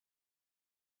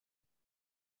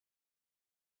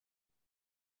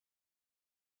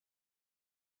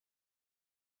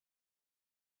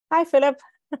Hi, Philip.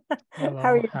 Hello,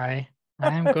 How are you? hi.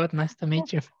 I'm good. Nice to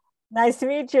meet you. Nice to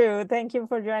meet you. Thank you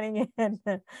for joining in.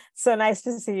 So nice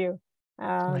to see you.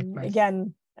 Likewise.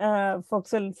 Again,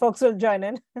 folks will join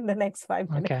in the next 5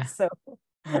 minutes. Okay. So,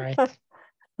 All right.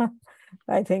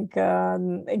 I think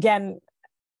again,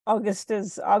 August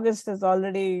is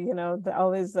already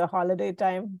always a holiday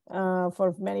time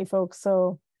for many folks.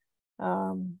 So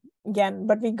again,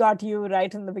 but we got you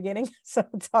right in the beginning, so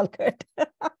it's all good.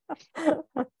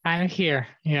 I'm here.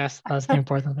 Yes, that's the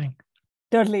important thing.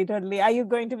 Totally. Are you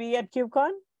going to be at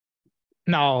KubeCon?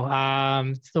 No,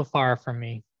 it's too far from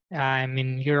me. I'm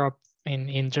in Europe,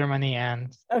 in Germany,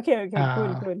 and Okay,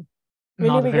 cool. Will you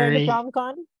not be going to very.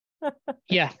 PromCon?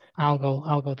 Yeah, I'll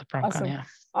go to PromCon. Awesome. Yeah.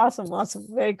 Awesome.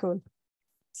 Very cool.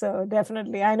 So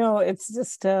definitely, I know it's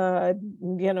just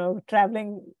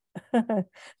traveling to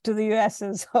the US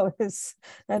is always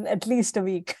at least a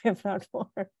week, if not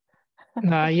more.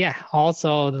 Yeah.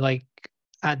 Also, like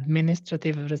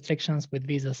administrative restrictions with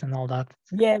visas and all that.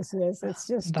 Yes. It's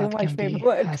just too That much can be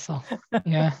paperwork. hassle.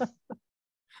 Yeah.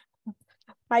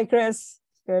 Hi, Chris.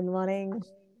 Good morning.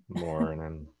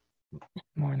 Morning.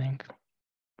 Morning.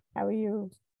 How are you?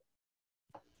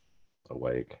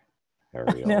 Awake. How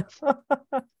are you?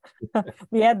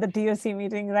 We had the TOC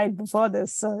meeting right before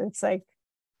this, so it's like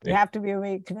you have to be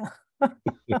awake now.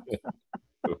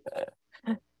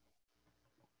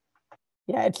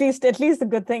 Yeah, at least the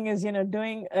good thing is,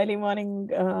 doing early morning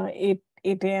 8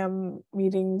 a.m.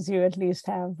 meetings, you at least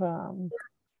have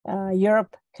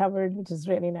Europe covered, which is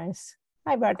really nice.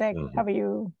 Hi, Bartek. How are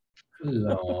you?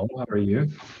 Hello, how are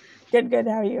you? Good.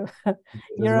 How are you?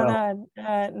 You're well. on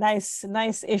a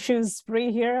nice issues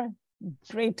spree here.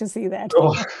 Great to see that.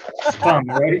 Oh, fun,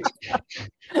 right?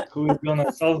 Who is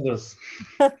gonna solve this?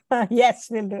 Yes,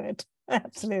 we'll do it.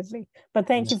 Absolutely. But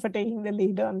thank you for taking the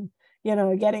lead on,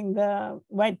 getting the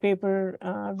white paper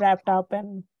wrapped up,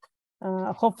 and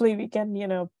hopefully we can,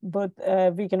 both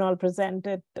we can all present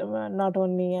it not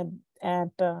only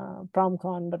at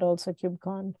PromCon but also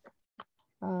KubeCon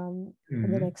in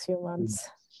the next few months.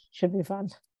 Should be fun.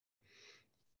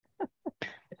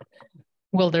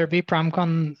 Will there be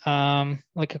PromCon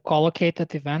like a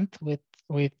collocated event with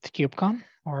KubeCon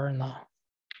or no?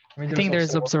 I think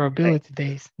there's observability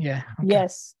days. Yeah. Okay.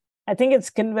 Yes, I think it's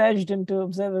converged into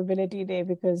observability day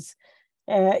because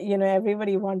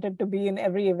everybody wanted to be in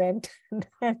every event.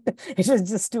 It was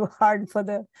just too hard for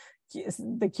the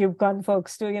KubeCon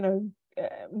folks to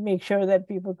make sure that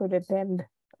people could attend.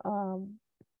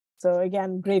 So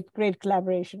again, great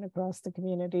collaboration across the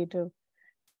community to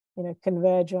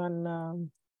converge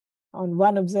on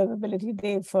one observability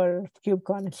day for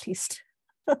KubeCon at least.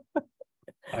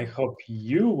 I hope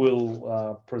you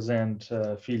will present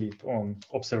Filip on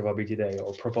Observability Day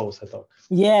or propose a talk.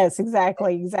 Yes,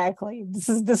 exactly. This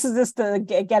is just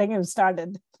getting him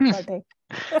started. To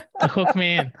hook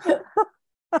me in.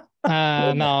 No,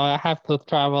 I have to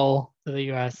travel to the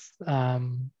US.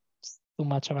 It's too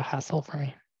much of a hassle for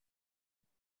me.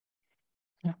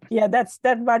 Yeah, that's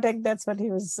Bartek. That's what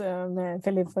he was.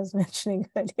 Filip was mentioning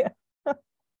earlier.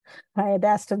 I had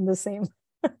asked him the same.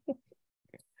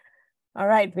 All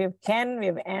right, we have Ken, we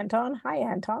have Anton. Hi,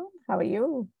 Anton. How are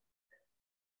you?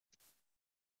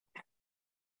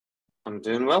 I'm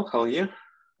doing well. How are you?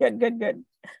 Good.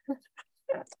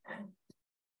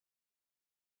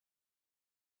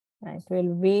 Right, we'll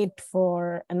wait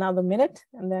for another minute,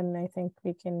 and then I think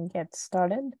we can get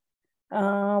started.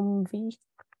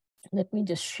 Let me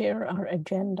just share our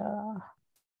agenda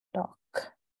doc.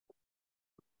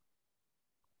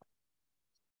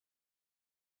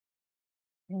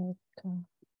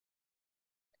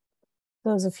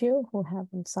 Those of you who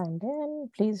haven't signed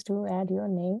in, please do add your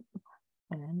name,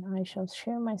 and I shall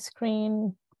share my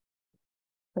screen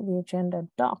for the agenda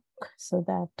doc so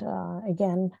that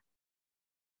again,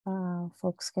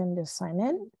 folks can just sign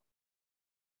in.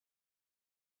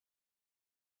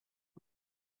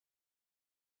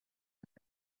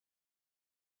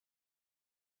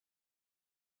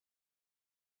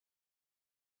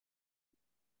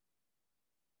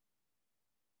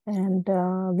 And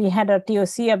we had a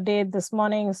TOC update this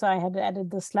morning, so I had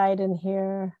added the slide in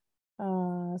here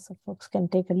so folks can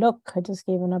take a look. I just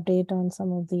gave an update on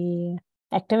some of the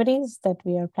activities that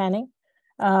we are planning.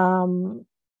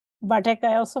 Bartek,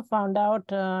 I also found out,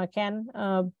 Ken,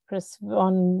 on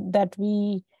that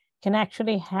we can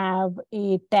actually have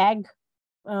a tag,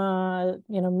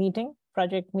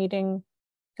 project meeting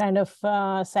kind of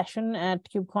session at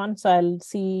KubeCon. So I'll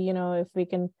see, if we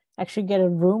can actually get a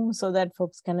room so that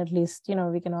folks can at least,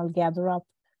 we can all gather up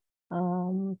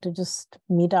to just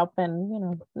meet up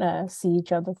and, see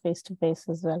each other face to face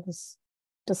as well as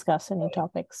discuss any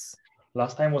topics.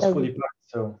 Last time was fully packed,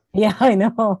 so. Yeah, I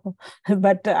know.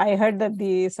 But I heard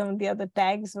that some of the other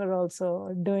tags were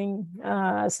also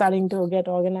starting to get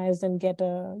organized and get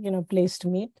a place to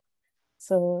meet.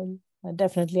 So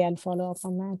definitely I'll follow up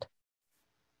on that.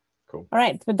 Cool. All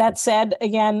right. With that said,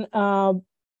 again,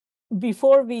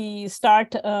 before we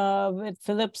start with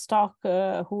Filip's talk,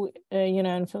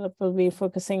 and Filip will be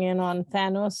focusing in on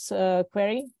Thanos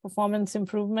query performance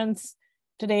improvements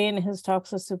today in his talk.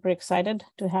 So super excited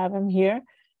to have him here.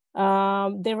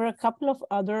 There were a couple of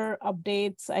other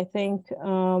updates. I think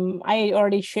I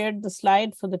already shared the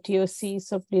slide for the TOC,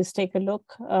 so please take a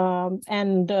look.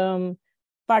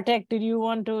 Bartek, did you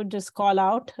want to just call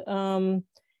out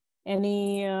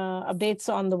any updates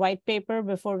on the white paper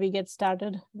before we get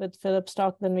started with Filip's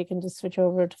talk? Then we can just switch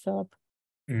over to Filip.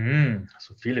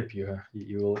 So Filip, you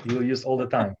will use all the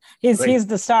time. He's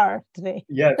the star today.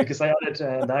 Yeah, because I added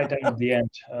night time at the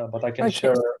end, but I can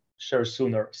share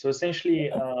sooner. So essentially,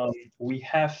 we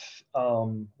have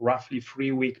roughly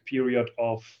 3-week period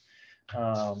of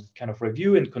kind of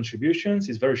review and contributions.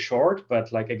 It's very short,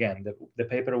 but like again, the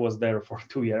paper was there for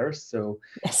 2 years, so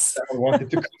yes. someone wanted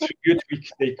to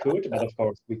contribute, they could, but of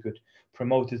course we could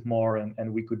promote it more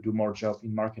and we could do more job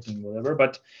in marketing, whatever.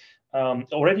 But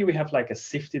already we have like a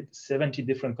 70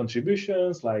 different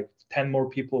contributions, like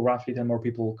roughly 10 more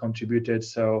people contributed.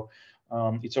 So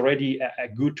it's already a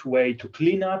good way to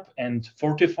clean up and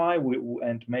fortify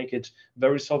and make it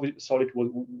very solid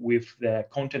with the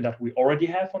content that we already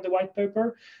have on the white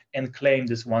paper and claim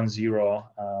this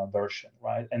 1.0 version,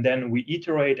 right? And then we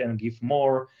iterate and give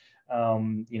more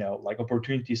like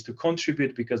opportunities to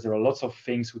contribute, because there are lots of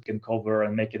things we can cover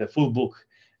and make it a full book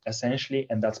essentially,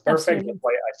 and that's perfect. Absolutely. That's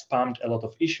why I spammed a lot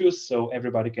of issues, so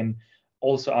everybody can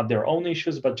also add their own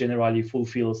issues, but generally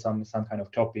fulfill some kind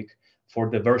of topic for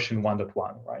the version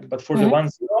 1.1, right? But for the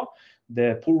 1.0,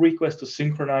 the pull request to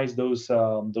synchronize those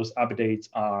updates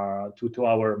are to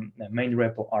our main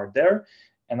repo are there,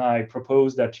 and I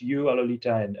propose that you,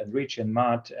 Alolita, and Rich and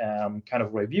Matt kind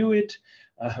of review it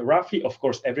roughly. Of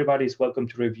course, everybody is welcome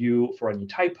to review for any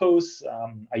typos.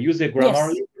 I use a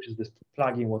Grammarly, which is this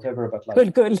plugin, whatever, but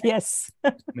like good, yes.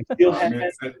 Still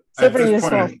happen. Super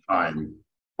useful. Time.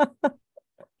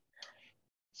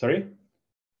 Sorry?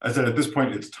 I said at this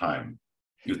point it's time.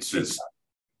 It's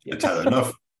had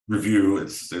enough review. I'm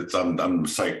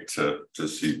psyched to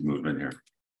see movement here.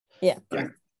 Yeah.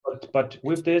 But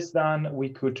with this done, we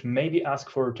could maybe ask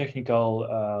for technical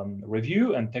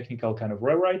review and technical kind of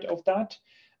rewrite of that,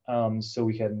 so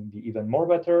we can be even more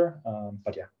better.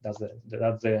 But yeah, that's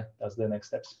the next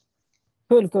steps.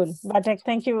 Cool. Bartek,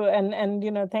 thank you,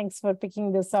 and thanks for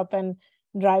picking this up and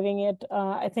driving it.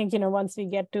 I think once we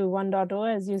get to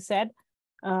 1.0, as you said,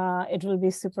 it will be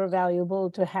super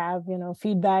valuable to have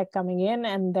feedback coming in,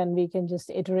 and then we can just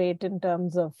iterate in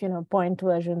terms of point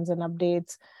versions and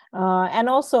updates. And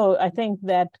also, I think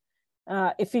that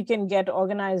if we can get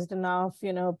organized enough,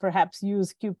 perhaps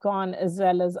use KubeCon as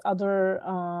well as other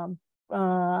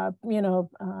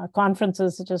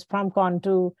conferences such as PromCon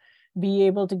to be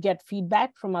able to get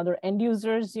feedback from other end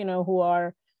users, who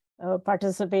are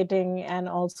participating, and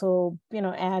also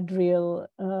add real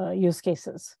use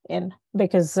cases in,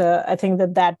 because I think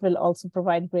that will also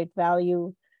provide great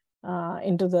value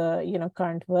into the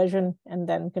current version, and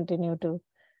then continue to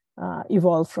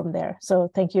evolve from there.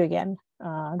 So thank you again.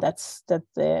 That's a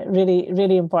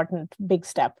really important big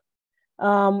step.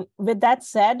 With that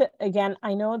said, again,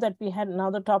 I know that we had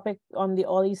another topic on the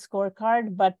Ollie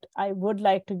scorecard, but I would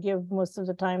like to give most of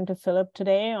the time to Filip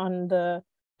today on the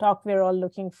talk we're all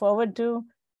looking forward to.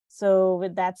 So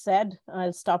with that said,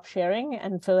 I'll stop sharing,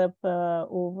 and Filip,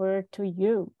 over to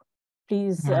you.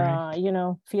 Please,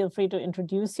 feel free to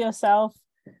introduce yourself.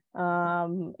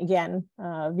 Again,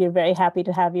 we're very happy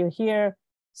to have you here.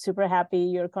 Super happy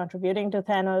you're contributing to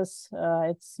Thanos.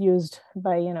 It's used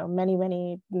by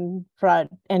many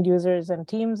end users and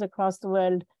teams across the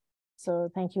world. So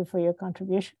thank you for your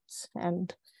contributions.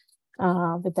 And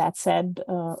with that said,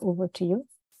 over to you.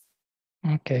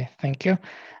 Okay, thank you.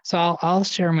 So I'll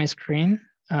share my screen.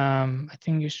 I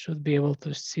think you should be able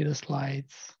to see the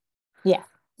slides. Yeah,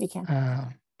 we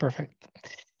can. Perfect.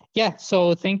 Yeah,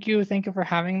 so thank you for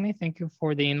having me. Thank you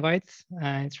for the invites.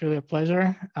 It's really a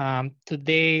pleasure.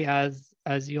 Today,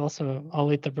 as you also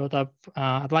Alolita brought up,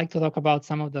 I'd like to talk about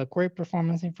some of the query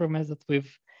performance improvements that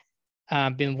we've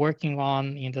been working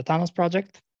on in the Thanos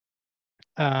project.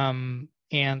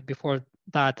 And before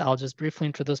that, I'll just briefly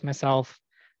introduce myself.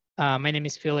 My name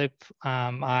is Filip.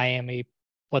 I am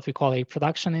what we call a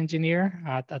production engineer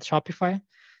at Shopify.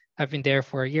 I've been there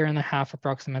for 1.5 years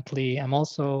approximately. I'm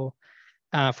also,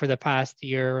 for the past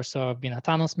year or so, I've been a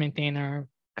Thanos maintainer,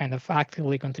 kind of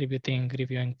actively contributing,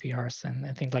 reviewing PRs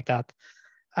and things like that.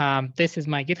 This is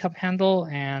my GitHub handle,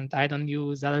 and I don't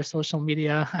use other social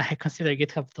media. I consider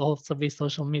GitHub to also be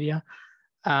social media,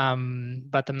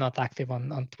 but I'm not active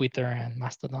on Twitter and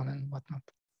Mastodon and whatnot.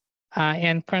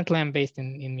 And currently I'm based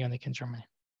in Munich in Germany.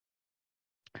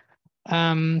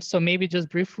 So maybe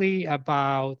just briefly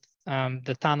about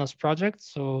the Thanos project.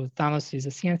 So Thanos is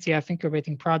a CNCF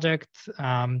incubating project.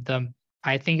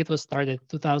 I think it was started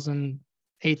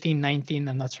 2018, 19,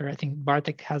 I'm not sure. I think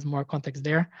Bartek has more context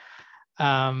there.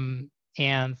 And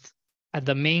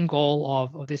the main goal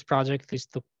of this project is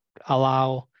to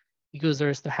allow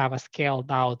users to have a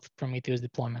scaled out Prometheus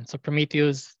deployment. So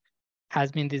Prometheus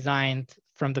has been designed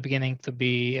from the beginning to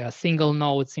be a single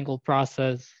node, single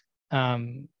process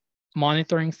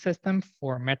monitoring system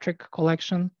for metric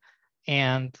collection.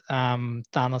 And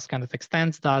Thanos kind of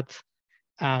extends that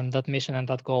mission and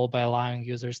that goal by allowing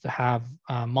users to have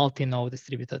a multi-node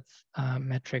distributed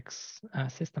metrics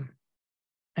system.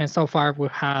 And so far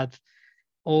we've had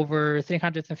over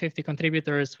 350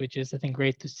 contributors, which is, I think,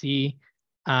 great to see.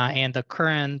 And the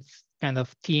current kind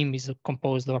of team is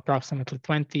composed of approximately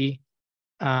 20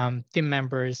 team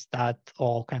members that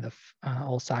all kind of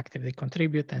also actively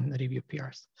contribute and review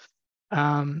PRs.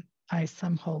 I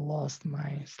somehow lost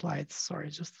my slides. Sorry,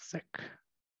 just a sec.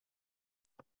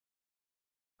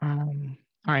 All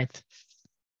right.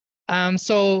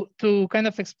 So to kind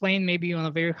of explain maybe on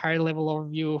a very high level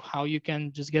overview how you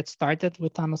can just get started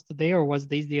with Thanos today, or what's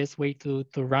the easiest way to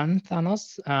run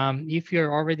Thanos. If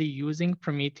you're already using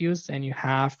Prometheus and you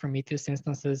have Prometheus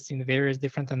instances in various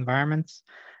different environments,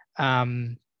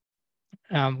 what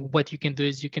you can do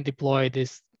is you can deploy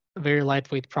this very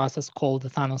lightweight process called the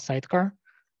Thanos sidecar.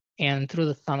 And through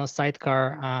the Thanos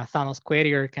sidecar, Thanos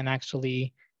querier can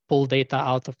actually pull data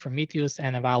out of Prometheus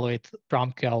and evaluate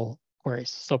PromQL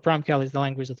queries. So PromQL is the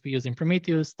language that we use in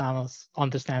Prometheus. Thanos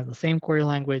understands the same query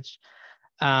language.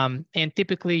 And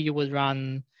typically you would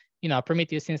run, a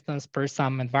Prometheus instance per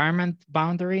some environment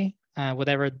boundary,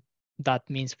 whatever that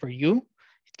means for you.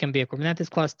 It can be a Kubernetes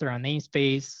cluster, a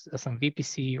namespace, some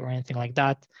VPC, or anything like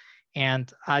that.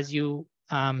 And as you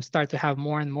start to have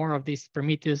more and more of these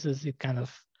Prometheuses, it kind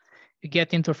of you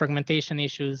get into fragmentation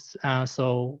issues.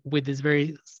 So with this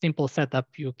very simple setup,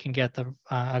 you can get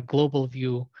a global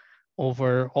view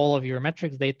over all of your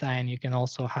metrics data, and you can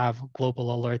also have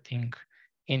global alerting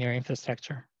in your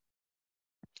infrastructure.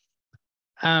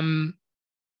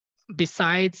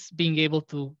 Besides being able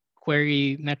to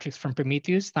query metrics from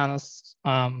Prometheus, Thanos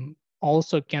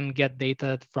also can get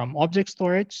data from object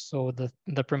storage. So the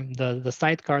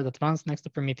sidecar that runs next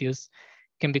to Prometheus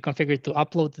can be configured to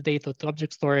upload the data to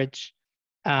object storage.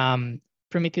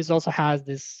 Prometheus also has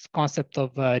this concept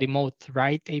of a remote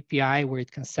write API where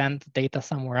it can send data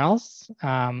somewhere else.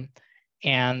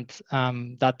 And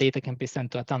that data can be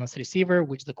sent to a Thanos receiver,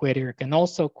 which the querier can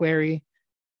also query.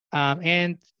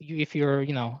 And if you're,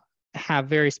 have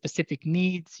very specific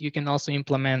needs, you can also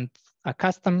implement a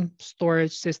custom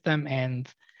storage system. And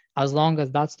as long as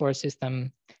that storage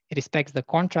system respects the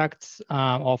contracts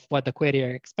of what the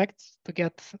querier expects to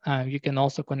get, you can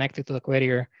also connect it to the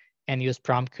querier and use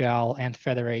PromQL and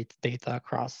federate data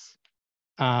across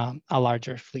a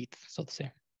larger fleet, so to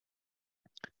say.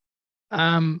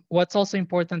 What's also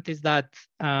important is that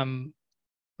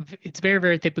it's very,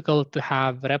 very typical to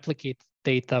have replicate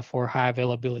data for high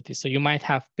availability. So you might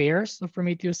have pairs of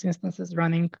Prometheus instances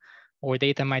running, or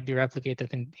data might be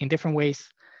replicated in different ways.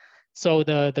 So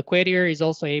the querier is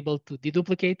also able to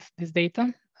deduplicate this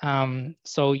data.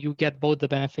 So you get both the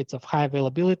benefits of high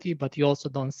availability, but you also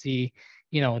don't see,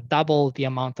 double the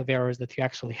amount of errors that you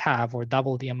actually have, or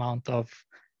double the amount of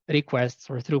requests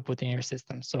or throughput in your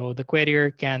system. So the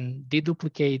querier can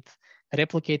deduplicate,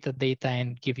 replicate the data,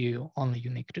 and give you only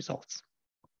unique results.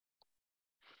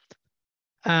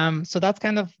 So that's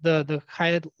kind of the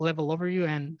high level overview,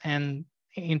 and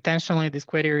intentionally this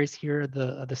querier is here at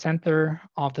the center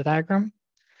of the diagram.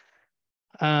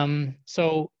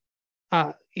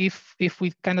 If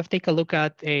we kind of take a look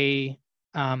at a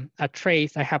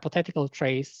trace, a hypothetical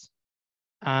trace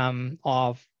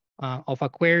of a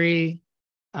query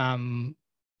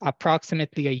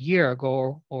approximately a year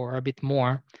ago or a bit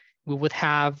more, we would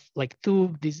have like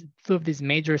two of these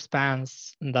major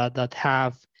spans that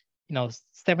have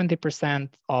 70%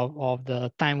 of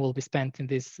the time will be spent in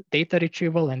this data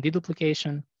retrieval and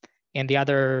deduplication, and the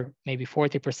other maybe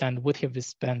 40% would have been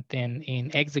spent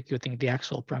in executing the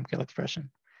actual PromQL expression.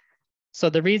 So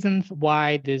the reason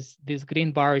why this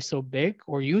green bar is so big,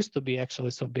 or used to be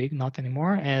actually so big, not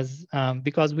anymore, is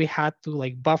because we had to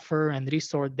buffer and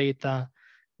resort data,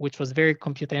 which was very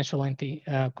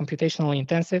computationally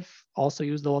intensive, also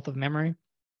used a lot of memory.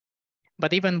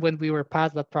 But even when we were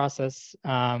past that process,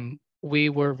 we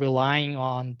were relying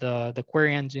on the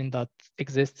query engine that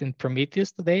exists in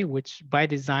Prometheus today, which by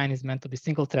design is meant to be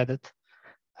single-threaded.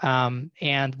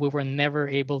 And we were never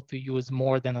able to use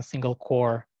more than a single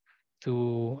core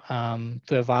to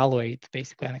evaluate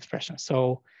basically an expression.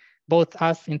 So both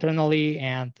us internally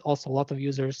and also a lot of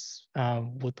users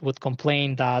would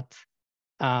complain that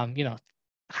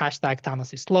hashtag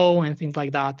Thanos is slow and things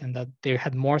like that, and that they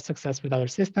had more success with other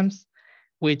systems,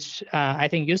 which I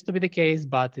think used to be the case,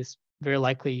 but is very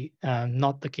likely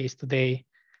not the case today,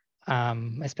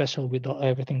 especially with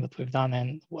everything that we've done.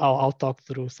 And I'll talk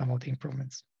through some of the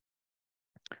improvements.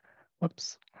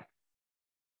 Whoops.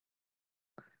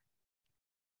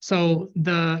 So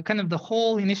the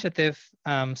whole initiative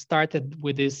started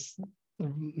with this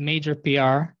major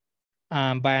PR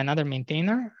by another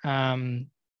maintainer.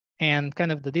 And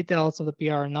kind of the details of the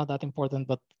PR are not that important,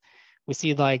 but we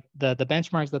see like the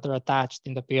benchmarks that are attached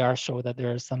in the PR show that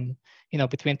there are some,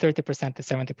 between 30% to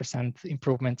 70%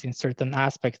 improvements in certain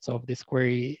aspects of this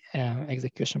query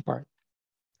execution part.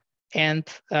 And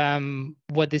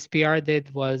what this PR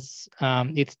did was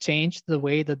it changed the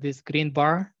way that this green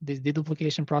bar, this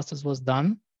deduplication process was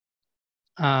done,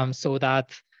 so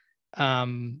that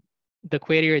the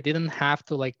query didn't have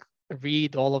to like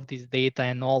read all of this data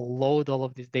and load all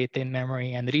of this data in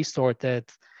memory and resort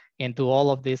it and do all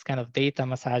of this kind of data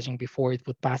massaging before it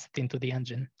would pass it into the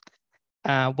engine.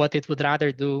 What it would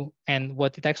rather do, and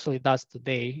what it actually does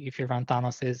today, if you run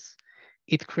Thanos, is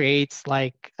it creates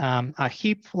like a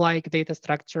heap-like data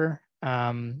structure,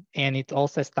 and it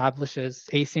also establishes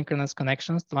asynchronous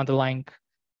connections to underlying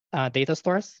data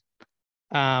stores.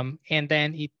 And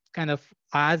then it kind of,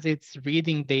 as it's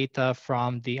reading data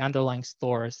from the underlying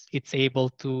stores, it's able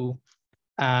to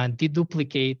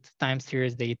deduplicate time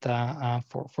series data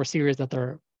for series that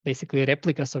are basically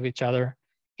replicas of each other,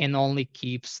 and only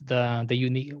keeps the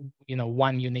unique,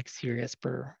 one unique series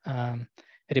per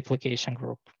replication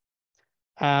group.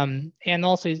 And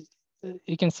also,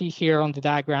 you can see here on the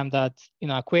diagram that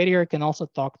a querier can also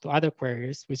talk to other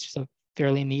queries, which is a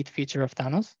fairly neat feature of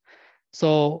Thanos.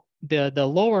 So the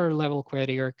lower level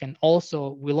querier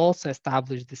will also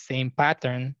establish the same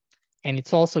pattern, and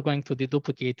it's also going to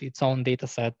deduplicate its own data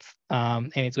set,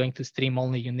 and it's going to stream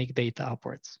only unique data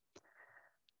upwards.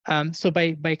 So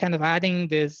by kind of adding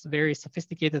this very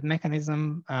sophisticated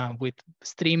mechanism with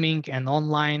streaming and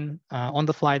online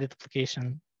on-the-fly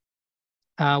deduplication,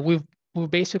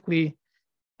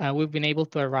 we've been able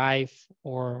to arrive,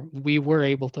 or we were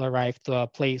able to arrive to a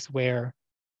place where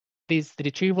this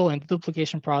retrieval and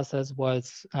duplication process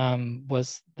was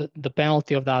the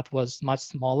penalty of that was much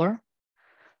smaller,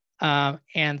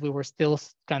 and we were still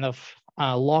kind of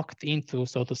locked into,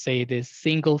 so to say, this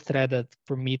single-threaded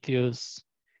Prometheus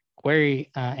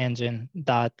query engine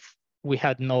that we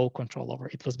had no control over.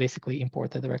 It was basically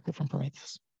imported directly from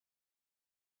Prometheus.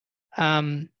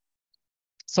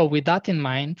 So with that in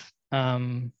mind,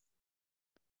 kind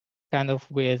of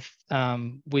with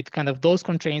kind of those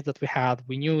constraints that we had,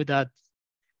 we knew that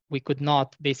we could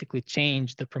not basically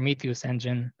change the Prometheus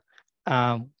engine.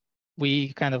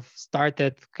 We kind of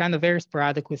very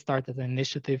sporadically started an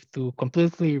initiative to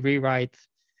completely rewrite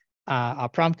a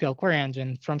PromQL query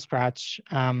engine from scratch,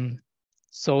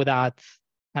 so that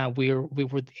we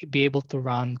would be able to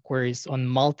run queries on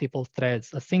multiple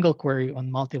threads, a single query on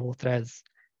multiple threads,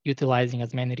 utilizing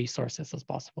as many resources as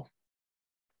possible.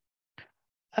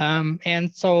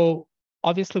 And so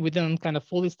obviously we didn't kind of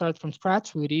fully start from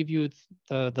scratch. We reviewed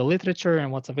the literature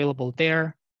and what's available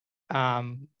there.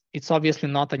 It's obviously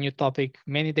not a new topic.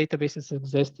 Many databases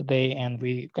exist today, and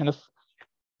we kind of,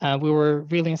 we were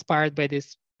really inspired by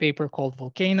this paper called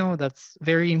Volcano that's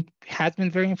has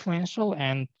been very influential,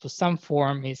 and to some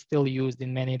form is still used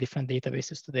in many different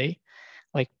databases today.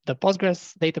 Like the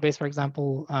Postgres database, for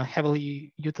example,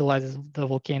 heavily utilizes the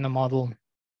Volcano model.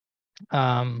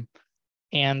 And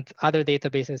other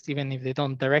databases, even if they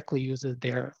don't directly use it,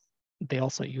 they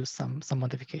also use some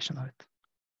modification of it.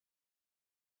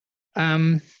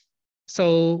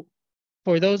 So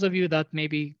for those of you that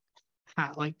maybe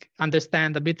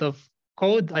understand a bit of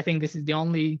code, I think this is the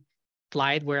only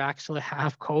slide where I actually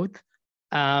have code.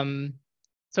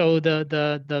 So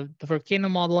the Volcano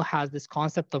model has this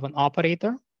concept of an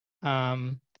operator.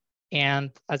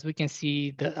 And as we can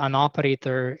see, an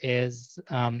operator is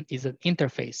an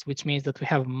interface, which means that we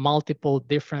have multiple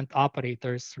different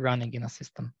operators running in a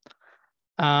system.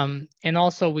 And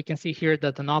also we can see here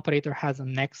that an operator has a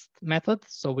next method.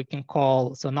 So we can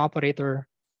call, so an operator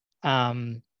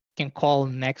can call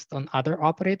next on other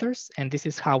operators. And this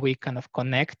is how we kind of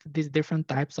connect these different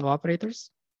types of operators.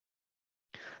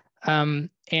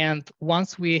 And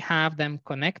once we have them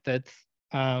connected,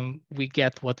 we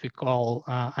get what we call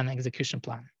an execution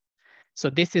plan. So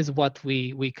this is what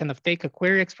we kind of take a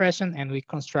query expression and we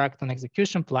construct an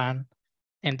execution plan,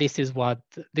 and this is what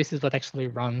actually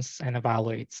runs and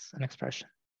evaluates an expression.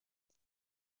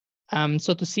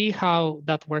 So to see how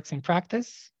that works in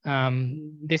practice,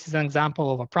 this is an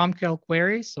example of a PromQL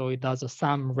query. So it does a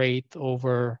sum rate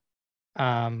over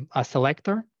a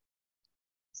selector.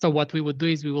 So what we would do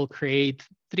is we will create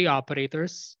 3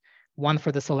 operators, one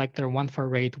for the selector, one for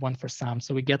rate, one for sum.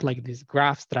 So we get like this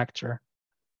graph structure.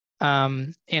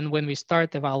 And when we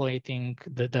start evaluating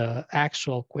the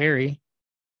actual query,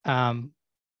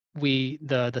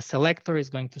 the selector is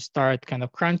going to start kind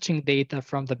of crunching data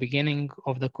from the beginning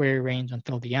of the query range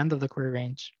until the end of the query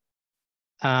range.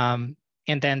 And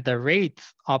then the rate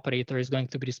operator is going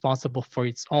to be responsible for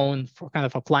kind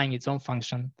of applying its own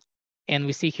function. And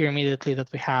we see here immediately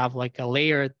that we have like a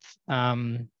layered,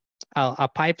 a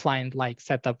pipeline-like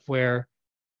setup where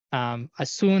as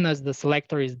soon as the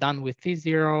selector is done with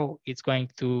T0, it's going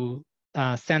to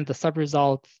send the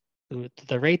sub-result to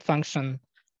the rate function.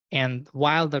 And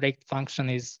while the rate function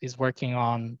is working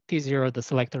on T0, the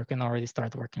selector can already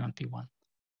start working on T1.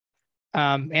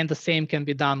 And the same can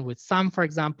be done with sum, for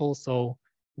example. So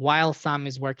while sum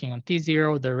is working on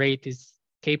T0, the rate is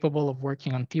capable of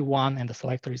working on T1, and the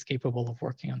selector is capable of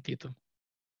working on T2.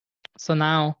 So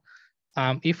now,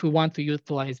 if we want to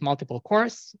utilize multiple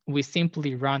cores, we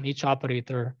simply run each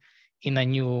operator in a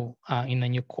new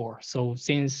core. So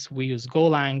since we use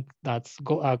Golang, that's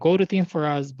Go-routine for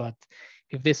us. But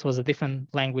if this was a different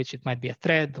language, it might be a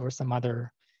thread or some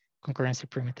other concurrency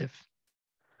primitive.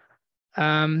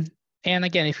 And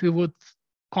again, if we would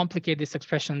complicate this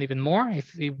expression even more,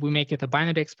 if we make it a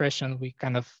binary expression, we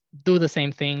kind of do the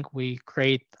same thing. We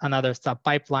create another sub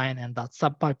pipeline, and that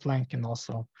sub pipeline can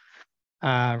also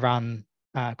run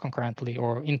concurrently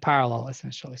or in parallel,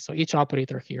 essentially. So each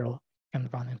operator here can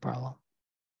run in parallel.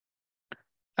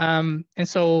 And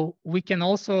so we can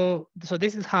also, so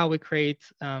this is how we create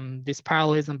this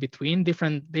parallelism between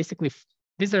different, basically,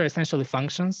 these are essentially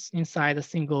functions inside a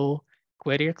single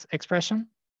query expression.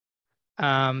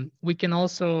 We can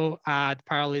also add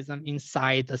parallelism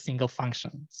inside a single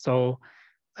function. So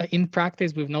in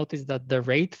practice, we've noticed that the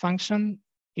rate function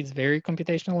is very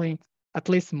computationally, at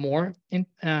least more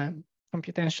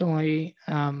computationally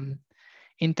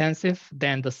intensive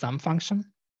than the sum function.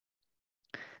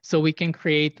 So we can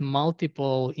create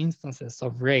multiple instances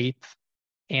of rate,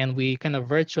 and we kind of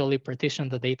virtually partition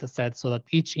the data set so that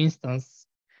each instance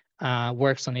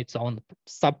works on its own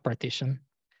sub-partition.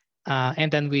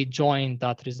 And then we join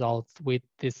that result with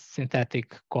this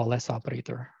synthetic coalesce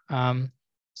operator.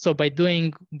 So by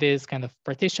doing this kind of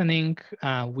partitioning,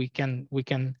 we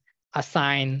can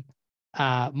assign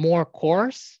more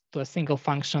cores to a single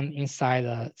function inside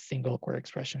a single core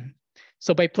expression.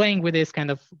 So by playing with this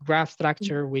kind of graph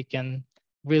structure, we can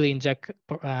really inject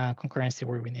concurrency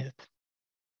where we need it.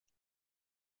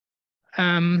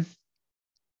 And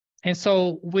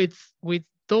so with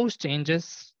those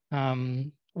changes,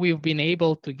 we've been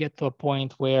able to get to a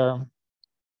point where,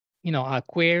 a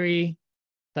query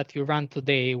that you run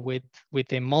today with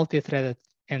a multi-threaded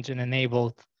engine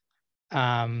enabled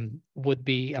would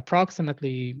be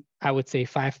approximately, I would say,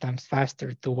 5 times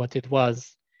faster to what it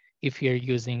was if you're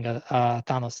using a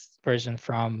Thanos version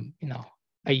from,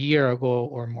 a year ago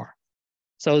or more.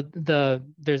 So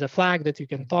there's a flag that you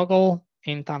can toggle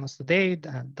in Thanos today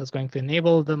that's going to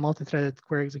enable the multi-threaded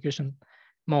query execution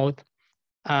mode.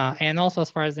 And also, as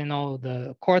far as I know,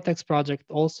 the Cortex project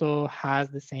also has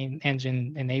the same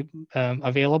engine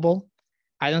available.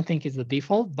 I don't think it's the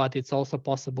default, but it's also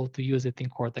possible to use it in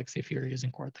Cortex if you're using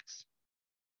Cortex.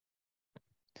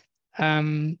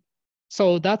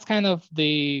 So that's kind of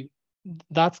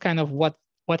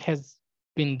what has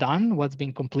been done, what's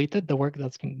been completed, the work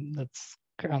that's kind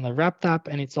of wrapped up,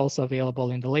 and it's also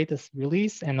available in the latest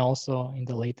release and also in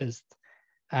the latest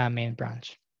main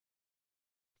branch.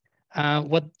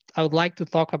 What I would like to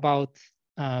talk about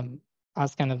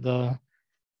as kind of the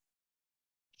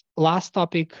last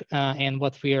topic and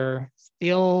what we are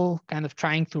still kind of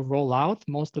trying to roll out,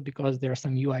 mostly because there are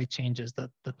some UI changes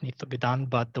that need to be done,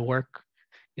 but the work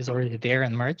is already there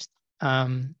and merged,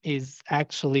 is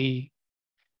actually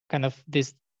kind of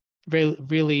this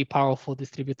really powerful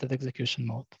distributed execution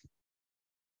mode.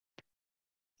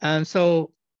 And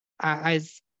so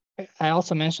as I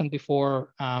also mentioned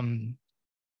before,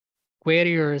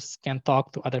 queryers can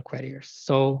talk to other queryers.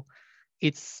 So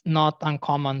it's not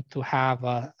uncommon to have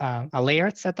a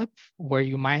layered setup where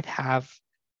you might have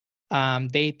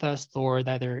data stored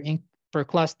either per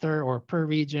cluster or per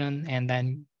region, and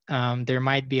then there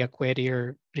might be a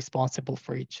query responsible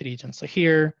for each region. So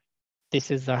here, this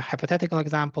is a hypothetical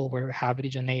example where we have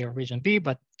region A or region B,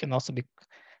 but it can also be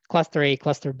cluster A,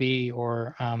 cluster B,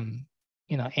 or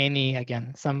any,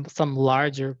 again, some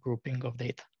larger grouping of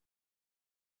data.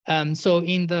 So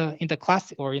in the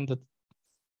classic or in the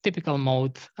typical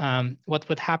mode, what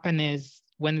would happen is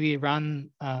when we run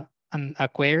a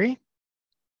query,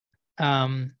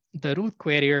 the root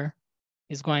querier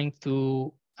is going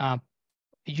to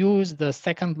use the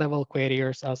second level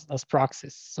queryers as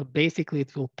proxies. So basically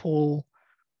it will pull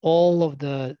all of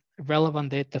the relevant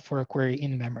data for a query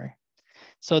in memory.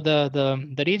 So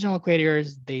the regional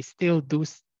queryers, they still do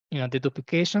the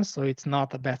duplication, so it's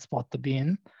not a bad spot to be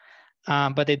in.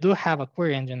 But they do have a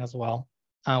query engine as well,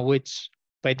 which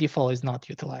by default is not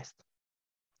utilized.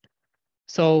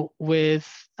 So with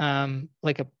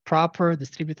like a proper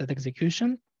distributed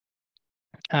execution,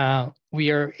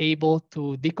 we are able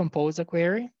to decompose a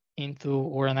query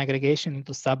or an aggregation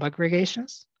into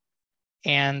sub-aggregations.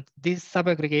 And these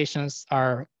sub-aggregations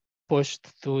are pushed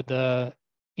to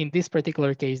in this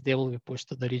particular case, they will be pushed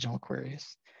to the regional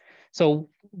queries. So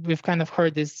we've kind of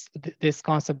heard this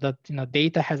concept that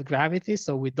data has gravity,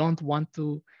 so we don't want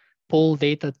to pull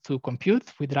data to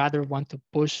compute. We'd rather want to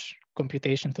push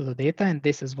computation to the data, and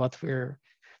this is what we're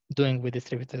doing with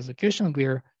distributed execution.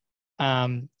 We're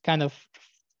kind of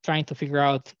trying to figure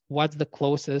out what's the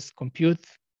closest compute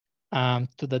to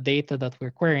the data that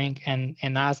we're querying, and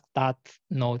ask that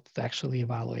node to actually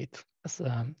evaluate as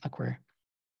a query.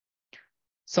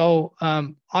 So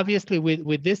obviously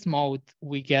with this mode,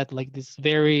 we get like this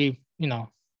very, we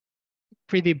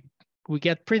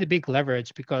get pretty big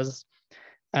leverage, because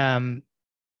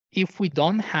if we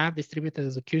don't have distributed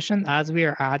execution, as we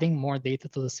are adding more data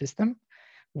to the system,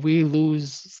 we lose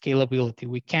scalability.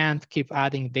 We can't keep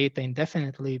adding data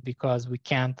indefinitely, because we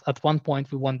can't, at one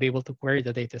point, we won't be able to query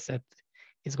the data set.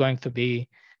 It's going to be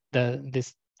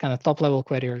this kind of top level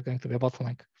query is going to be a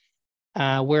bottleneck.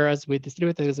 Whereas with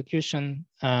distributed execution,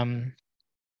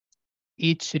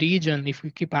 each region, if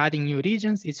we keep adding new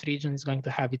regions, each region is going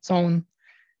to have its own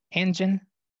engine,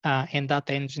 and that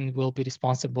engine will be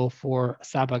responsible for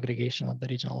sub-aggregation at the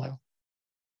regional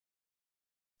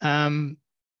level.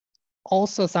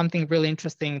 Also, something really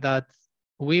interesting that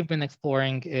we've been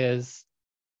exploring is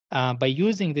by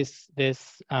using this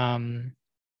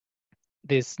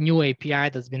new API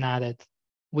that's been added,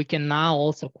 we can now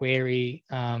also query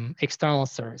external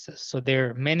services. So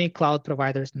many cloud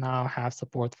providers now have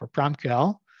support for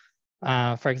PromQL.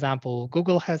 For example,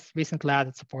 Google has recently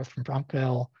added support from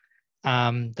PromQL.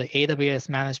 The AWS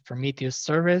managed Prometheus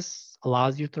service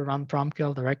allows you to run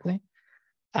PromQL directly.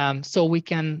 So we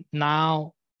can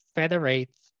now federate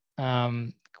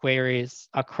queries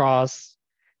across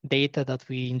data that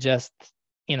we ingest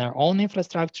in our own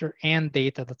infrastructure and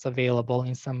data that's available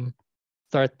in some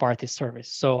third-party service.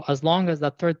 So as long as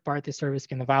that third-party service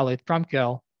can evaluate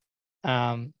PromQL,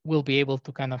 we'll be able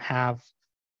to kind of have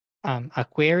a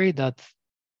query that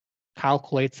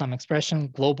calculates some expression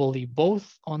globally,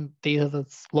 both on data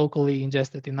that's locally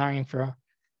ingested in our infra,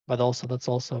 but also that's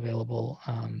also available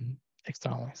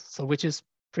externally. So which is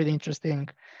pretty interesting.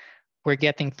 We're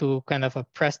getting to kind of a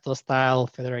Presto-style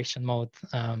federation mode.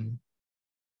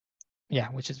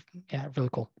 Which is really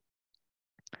cool.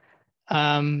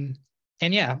 And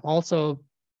also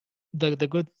the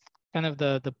good kind of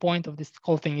the point of this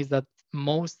whole thing is that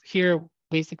most here,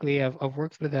 basically I've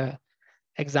worked with an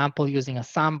example using a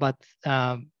sum, but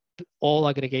all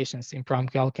aggregations in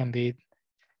PromQL can be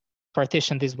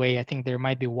partitioned this way. I think there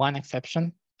might be one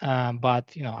exception,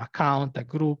 but a count, a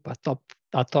group, a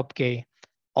top K,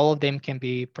 all of them can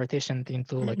be partitioned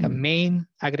into like a main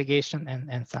aggregation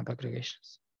and sub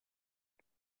aggregations.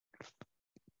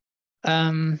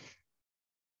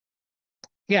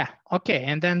 Okay.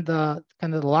 And then the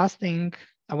kind of the last thing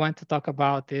I want to talk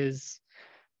about is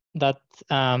that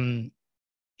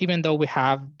even though we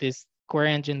have this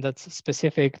query engine that's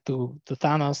specific to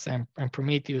Thanos and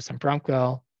Prometheus and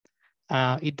PromQL,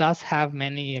 it does have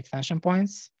many extension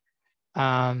points.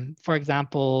 For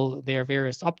example, there are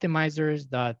various optimizers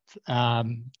that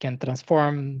can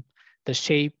transform the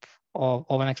shape of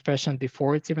an expression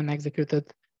before it's even executed.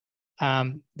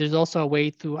 There's also a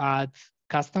way to add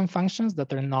custom functions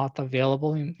that are not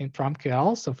available in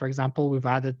PromQL. So for example, we've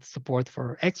added support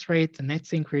for X-rate and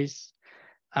X increase,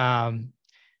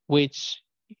 which,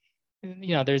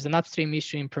 there's an upstream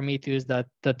issue in Prometheus that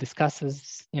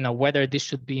discusses, whether this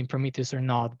should be in Prometheus or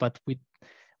not, but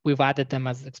we've added them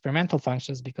as experimental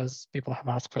functions because people have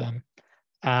asked for them.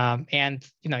 And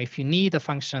if you need a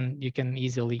function, you can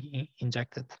easily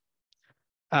inject it.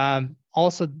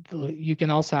 Also, you can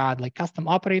also add like custom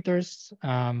operators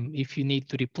if you need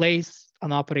to replace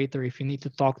an operator, if you need to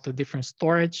talk to different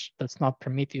storage that's not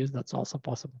Prometheus, that's also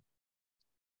possible.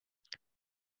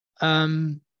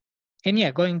 And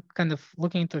yeah, going kind of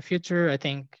looking into the future, I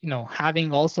think, you know,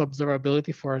 having also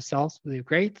observability for ourselves would be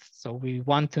great. So we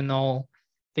want to know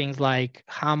things like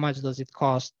how much does it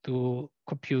cost to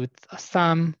compute a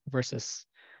sum versus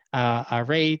a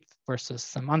rate versus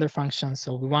some other functions.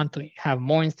 So we want to have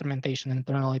more instrumentation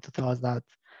internally to tell us that.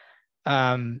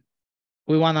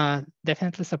 We want to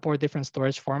definitely support different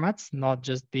storage formats, not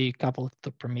just be coupled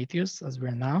to Prometheus as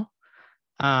we're now.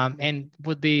 And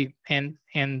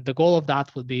the goal of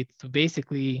that would be to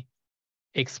basically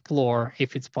explore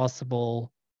if it's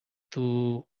possible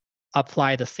to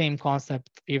apply the same concept,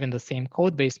 even the same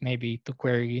code base, maybe to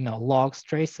query, you know, logs,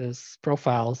 traces,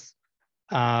 profiles.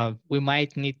 We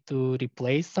might need to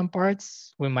replace some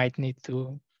parts. We might need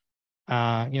to,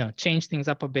 you know, change things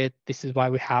up a bit. This is why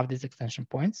we have these extension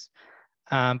points.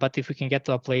 But if we can get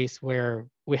to a place where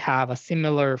we have a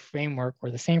similar framework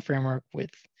or the same framework with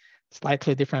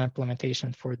slightly different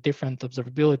implementation for different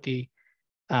observability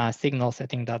signals, I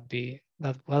think that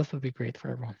would be great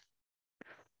for everyone.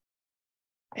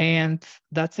 And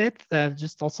that's it.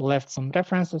 Just also left some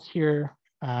references here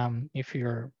if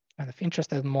you're kind of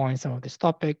interested more in some of these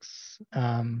topics.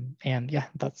 And yeah,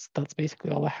 that's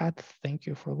basically all I had. Thank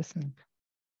you for listening.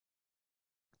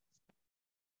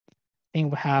 I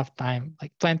think we have time,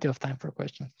 like plenty of time for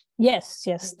questions. Yes.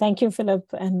 Thank you, Filip.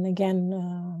 And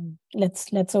again,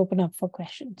 let's open up for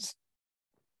questions.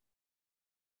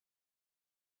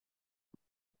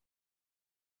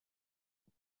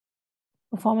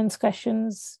 Performance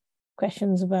questions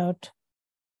about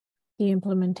the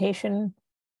implementation.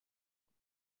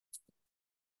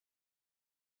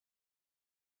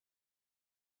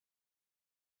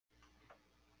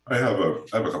 I have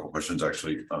a couple questions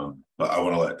actually, but I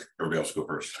want to let everybody else go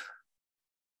first.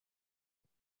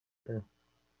 Sure.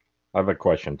 I have a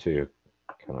question too,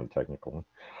 kind of technical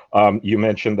one. You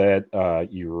mentioned that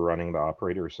you were running the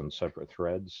operators in separate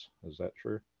threads. Is that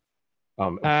true?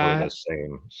 For the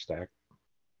same stack?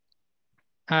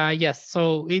 Yes.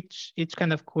 So each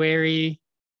kind of query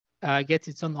gets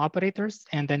its own operators,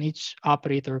 and then each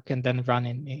operator can then run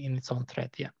in its own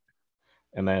thread. Yeah.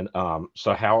 And then,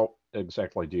 so how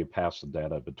exactly do you pass the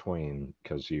data between?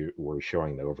 Because you were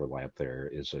showing the overlap there.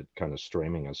 Is it kind of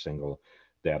streaming a single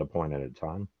data point at a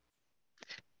time?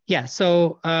 Yeah.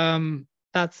 So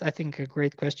that's, I think, a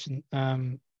great question.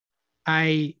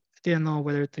 I didn't know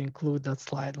whether to include that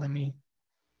slide. Let me.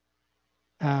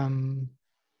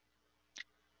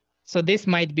 So this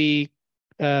might be,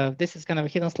 this is kind of a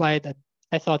hidden slide that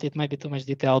I thought it might be too much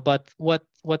detail, but what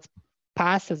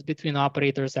passes between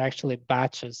operators are actually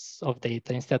batches of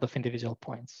data instead of individual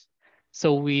points.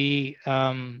 So we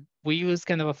use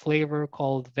kind of a flavor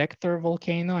called vector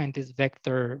volcano, and this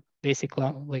vector basically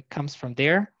like comes from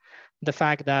there. The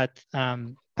fact that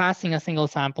passing a single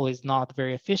sample is not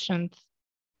very efficient.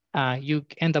 You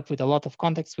end up with a lot of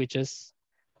context switches.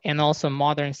 And also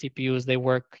modern CPUs, they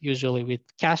work usually with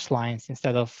cache lines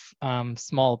instead of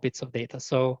small bits of data.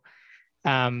 So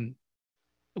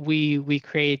we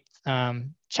create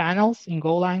channels in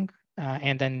Golang,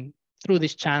 and then through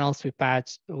these channels,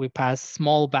 we pass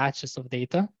small batches of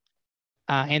data.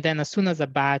 And then as soon as a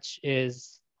batch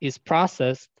is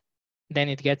processed, then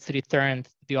it gets returned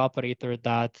to the operator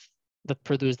that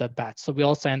produced that batch. So we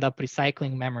also end up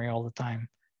recycling memory all the time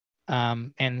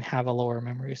and have a lower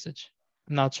memory usage.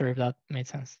 I'm not sure if that made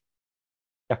sense.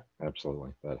 Yeah,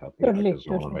 absolutely. That helps. Totally, Because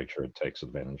you want to make sure it takes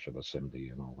advantage of the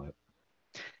SIMD and all that.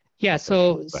 Yeah,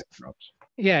 so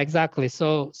yeah, exactly.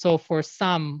 So for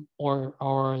some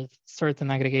or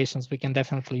certain aggregations, we can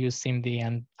definitely use SIMD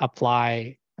and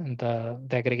apply the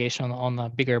aggregation on a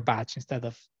bigger batch instead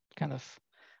of kind of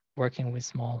working with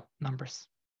small numbers.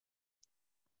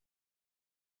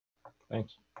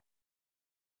 Thanks.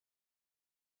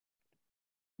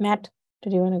 Matt,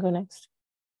 did you want to go next?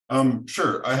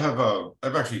 Sure. I have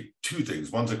actually two things.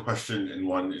 One's a question, and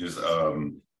one is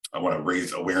I want to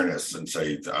raise awareness and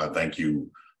say thank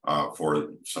you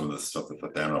for some of the stuff that the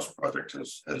Thanos project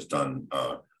has done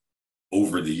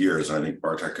over the years. And I think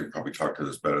Bartek could probably talk to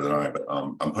this better than I, but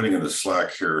I'm putting in the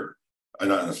Slack here,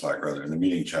 not in the Slack, rather, in the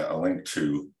meeting chat, a link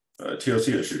to a TOC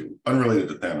issue unrelated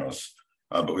to Thanos.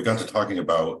 But we got to talking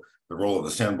about the role of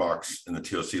the sandbox in the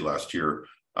TOC last year.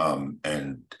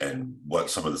 And what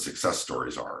some of the success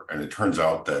stories are. And it turns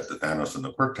out that the Thanos and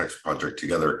the QuirkText project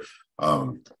together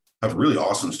have a really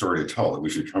awesome story to tell that we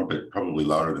should trumpet probably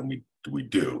louder than we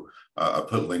do. I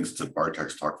put links to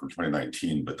Bartek's talk from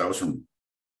 2019, but that was from,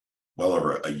 well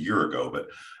over a year ago, but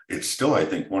it's still, I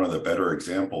think, one of the better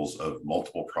examples of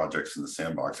multiple projects in the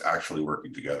sandbox actually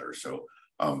working together. So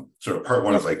sort of part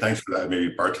one is like, thanks for that.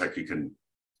 Maybe Bartek, you can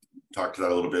talk to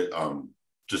that a little bit,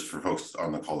 just for folks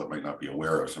on the call that might not be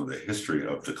aware of some of the history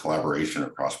of the collaboration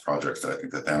across projects that I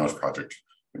think the Thanos project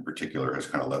in particular has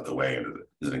kind of led the way, and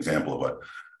is an example of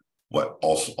what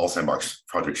all sandbox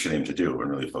projects should aim to do, and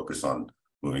really focus on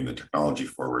moving the technology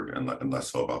forward, and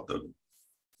less so about the,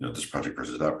 you know, this project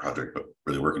versus that project, but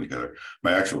really working together.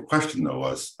 My actual question though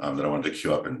was that I wanted to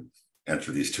queue up and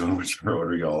answer these two in whichever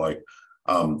order y'all like.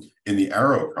 In the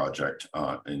Arrow project,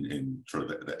 in sort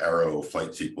of the Arrow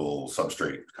flight SQL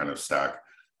substrate kind of stack,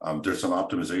 there's some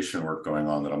optimization work going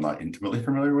on that I'm not intimately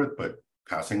familiar with, but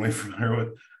passingly familiar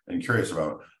with and curious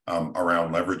about,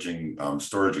 around leveraging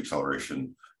storage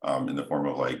acceleration in the form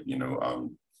of, like, you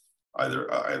know, either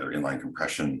inline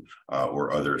compression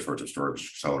or other sorts of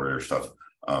storage accelerator stuff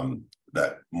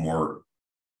that more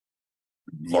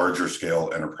larger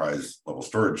scale enterprise level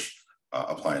storage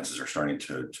appliances are starting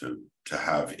to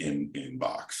have in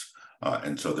box,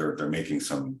 and so they're making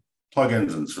some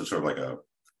plugins and so sort of like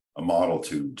a model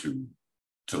to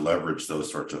leverage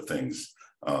those sorts of things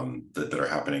that are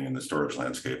happening in the storage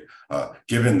landscape.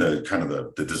 Given the kind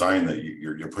of the design that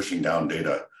you're pushing down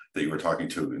data that you were talking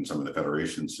to in some of the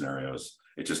federation scenarios,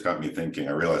 it just got me thinking.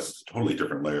 I realize it's a totally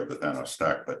different layer of the Thanos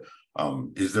stack, but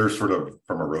is there sort of,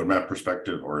 from a roadmap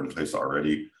perspective or in place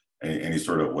already, any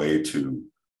sort of way to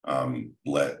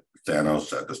let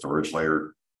Thanos at the storage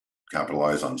layer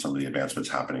capitalize on some of the advancements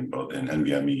happening both in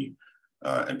NVMe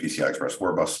and PCI Express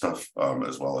 4 bus stuff,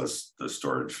 as well as the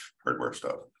storage hardware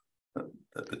stuff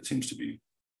that seems to be.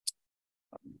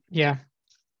 Yeah.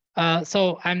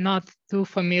 So I'm not too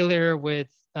familiar with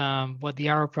what the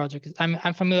Arrow project is.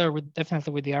 I'm familiar with,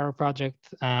 definitely with the Arrow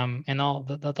project and all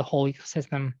the whole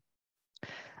ecosystem.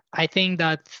 I think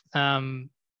that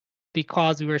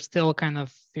because we're still kind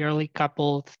of fairly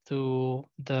coupled to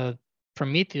the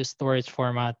Prometheus storage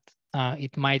format,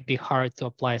 it might be hard to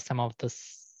apply some of the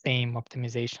same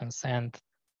optimizations. And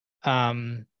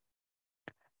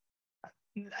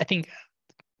I think,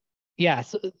 yeah,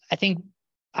 so I think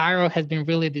Arrow has been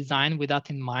really designed with that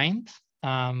in mind,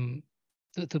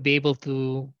 to be able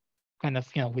to kind of,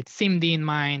 you know, with SIMD in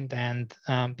mind, and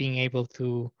being able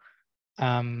to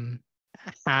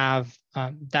have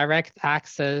direct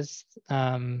access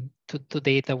to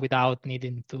data without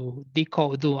needing to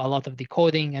do a lot of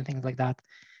decoding and things like that.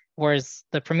 Whereas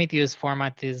the Prometheus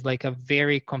format is like a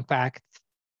very compact,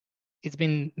 it's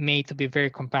been made to be very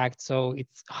compact, so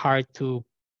it's hard to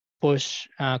push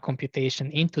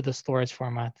computation into the storage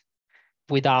format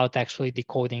without actually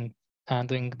decoding,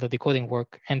 doing the decoding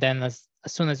work. And then as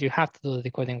soon as you have to do the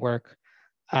decoding work,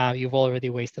 you've already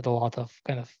wasted a lot of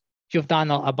kind of, you've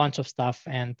done a bunch of stuff,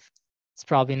 and it's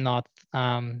probably not,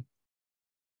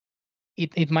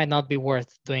 it might not be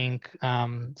worth doing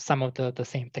some of the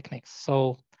same techniques.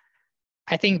 So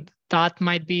I think that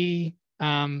might be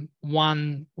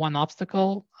one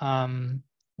obstacle.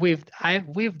 We've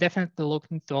definitely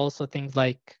looked into also things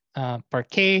like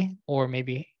Parquet, or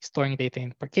maybe storing data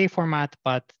in Parquet format,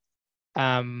 but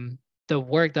the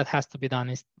work that has to be done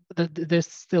is, there's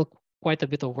still quite a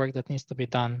bit of work that needs to be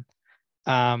done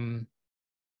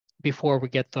before we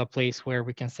get to a place where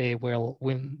we can say, well,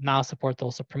 we now support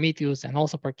also Prometheus and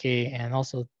also Parquet and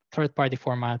also third-party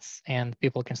formats, and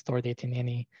people can store data in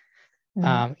any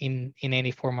in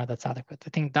any format that's adequate. I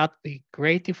think that'd be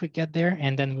great if we get there,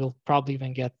 and then we'll probably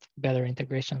even get better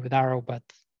integration with Arrow, but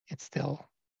it's still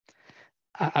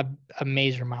a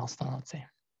major milestone, I'd say.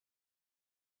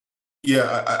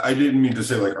 Yeah, I didn't mean to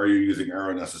say, like, are you using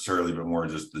Arrow necessarily, but more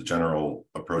just the general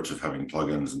approach of having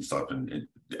plugins and stuff. And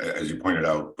as you pointed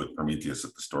out with Prometheus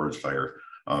at the storage layer,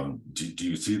 do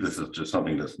you see this as just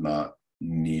something that's not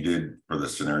needed for the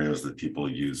scenarios that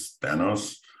people use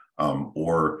Thanos,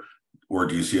 or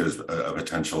do you see it as a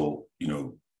potential, you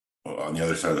know, on the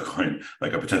other side of the coin,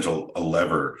 like a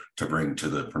lever to bring to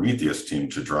the Prometheus team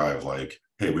to drive, like,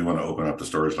 hey, we want to open up the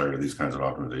storage layer to these kinds of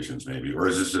optimizations, maybe? Or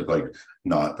is this just like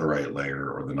not the right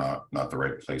layer, or not the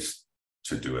right place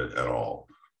to do it at all?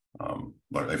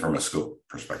 But like from a scope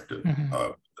perspective,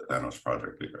 the Thanos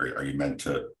project, are you meant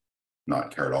to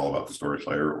not care at all about the storage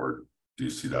layer, or do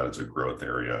you see that as a growth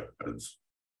area as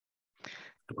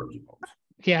storage evolves?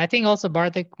 Yeah, I think also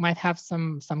Bartek might have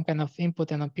some kind of input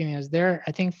and opinions there.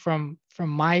 I think from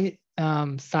my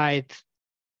side,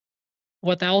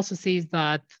 what I also see is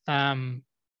that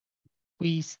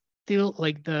we still,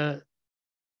 like, the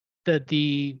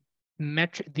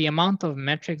amount of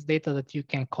metrics data that you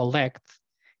can collect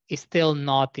is still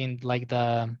not in, like,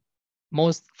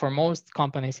 for most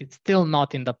companies, it's still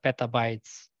not in the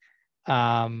petabytes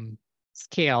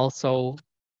scale. So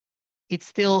it's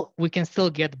still, we can still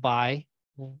get by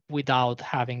without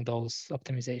having those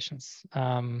optimizations.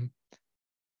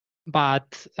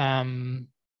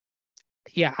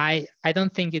 Yeah, I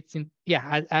don't think it's in,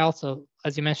 yeah, I also,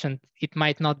 as you mentioned, it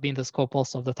might not be in the scope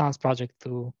also of the Thanos project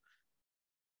to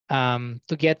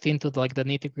get into the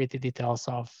nitty-gritty details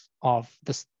of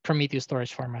the Prometheus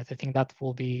storage format. I think that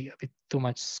will be a bit too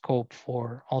much scope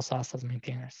for also us as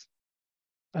maintainers.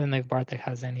 I don't know if Bartek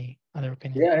has any other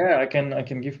opinion. Yeah, I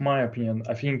can give my opinion.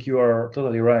 I think you are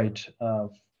totally right,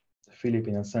 Filip,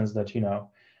 in a sense that, you know,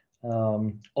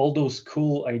 all those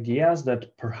cool ideas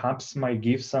that perhaps might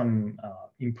give some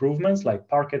improvements, like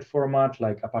Parquet format,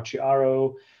 like Apache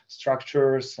Arrow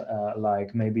structures,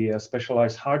 like maybe a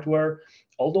specialized hardware,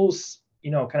 all those,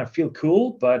 you know, kind of feel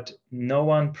cool, but no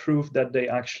one proved that they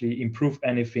actually improve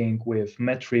anything with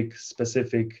metric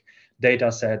specific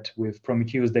data set with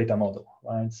Prometheus data model,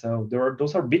 right? So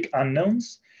those are big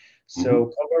unknowns.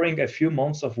 So covering a few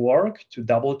months of work to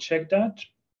double check that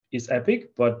is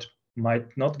epic, but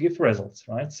might not give results,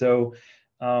 right? So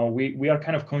we are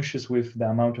kind of conscious with the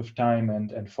amount of time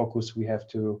and focus we have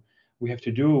to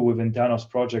do within Thanos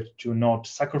project to not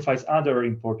sacrifice other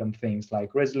important things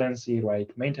like resiliency,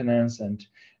 right, maintenance and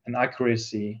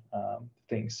accuracy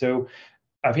things. So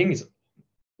I think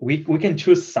we can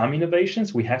choose some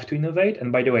innovations. We have to innovate.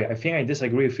 And by the way, I think I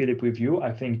disagree, Filip, with you.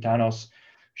 I think Thanos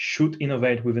should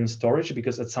innovate within storage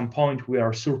because at some point we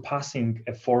are surpassing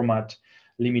a format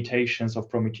limitations of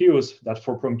Prometheus that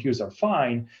for Prometheus are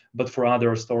fine, but for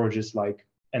other storages like,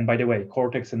 and by the way,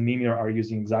 Cortex and Mimir are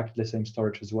using exactly the same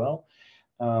storage as well.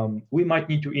 We might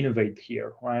need to innovate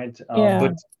here, right?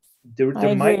 But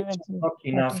there might be not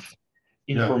enough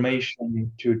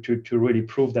information to really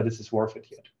prove that this is worth it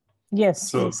yet.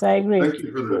 Yes, yes, I agree.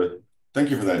 Thank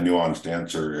you for that nuanced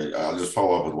answer. I'll just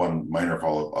follow up with one minor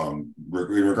follow-up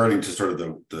regarding to sort of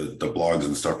the blogs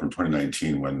and stuff from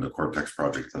 2019 when the Cortex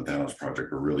project and the Thanos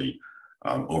project were really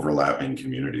overlapping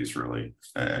communities, really,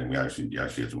 and we actually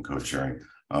had some code sharing.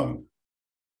 Could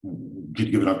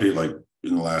you give an update, like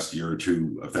in the last year or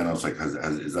two of Thanos? Like,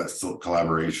 is that still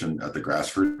collaboration at the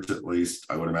grassroots, at least?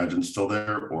 I would imagine still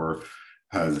there, or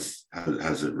has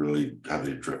it really, have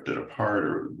they drifted apart,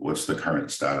 or what's the current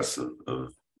status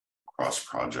of cross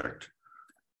project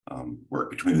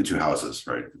work between the two houses,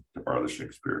 right, to borrow the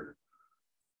Shakespeare?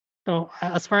 So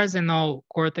as far as I know,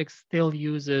 Cortex still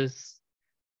uses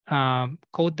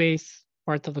code base,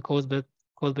 part of the code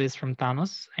base from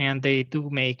Thanos, and they do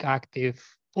make active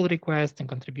pull requests and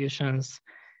contributions.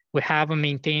 We have a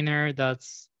maintainer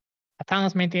that's a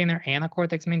Thanos maintainer and a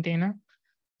Cortex maintainer.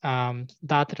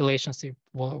 That relationship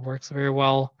works very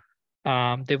well.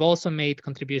 They've also made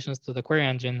contributions to the query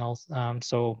engine.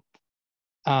 So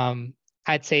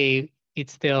I'd say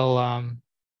it's still,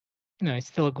 it's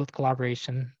still a good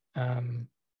collaboration.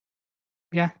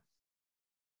 Yeah.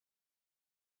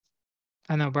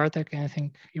 I know, Bartek,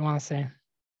 anything you want to say?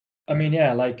 I mean,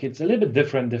 yeah, like it's a little bit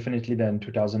different, definitely, than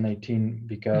 2018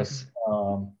 because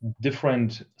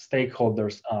different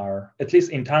stakeholders are, at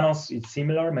least in Thanos, it's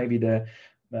similar. Maybe the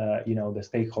the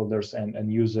stakeholders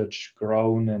and usage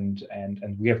grown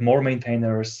and we have more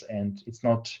maintainers and it's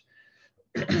not,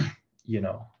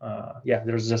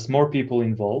 there's just more people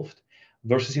involved.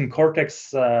 Versus in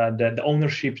Cortex, the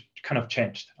ownership kind of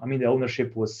changed. I mean, the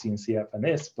ownership was CNCF and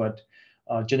this, but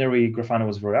generally Grafana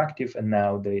was very active, and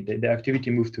now the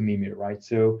activity moved to Mimir, right?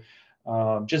 So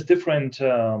just different,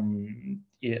 energy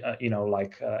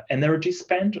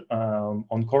spent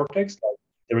on Cortex. Like,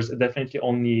 there is definitely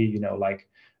only like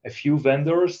a few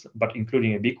vendors, but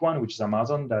including a big one, which is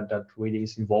Amazon, that really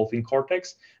is involved in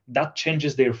Cortex. That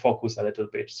changes their focus a little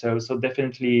bit. So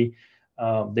definitely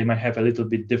they might have a little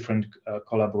bit different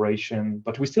collaboration,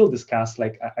 but we still discuss.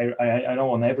 Like I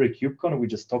know on every KubeCon we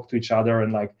just talk to each other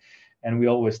and we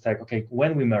always take, okay,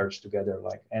 when we merge together,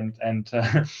 like, and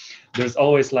there's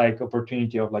always like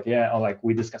opportunity of like,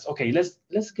 we discuss, okay,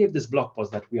 let's give this blog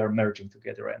post that we are merging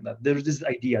together, and that there's this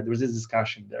idea, there's this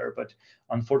discussion there, but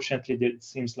unfortunately it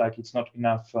seems like it's not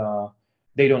enough.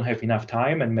 They don't have enough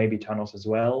time, and maybe Thanos as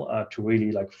well, to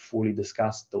really like fully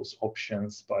discuss those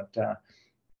options. But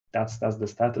that's the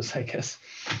status, I guess.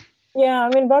 Yeah, I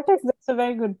mean, Bartek, that's a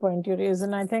very good point you raise,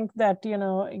 and I think that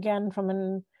again, from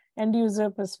an end user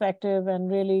perspective,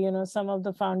 and really some of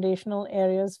the foundational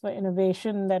areas for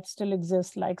innovation that still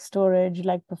exist, like storage,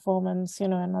 like performance,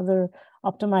 and other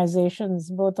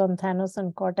optimizations, both on Thanos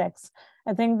and Cortex.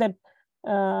 I think that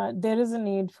there is a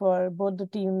need for both the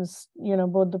teams,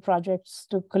 both the projects,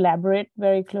 to collaborate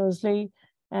very closely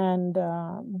and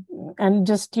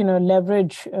just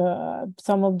leverage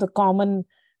some of the common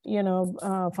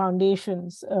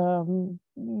foundations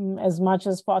as much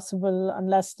as possible,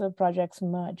 unless the projects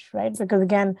merge, right? Because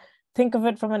again, think of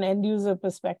it from an end user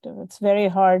perspective. It's very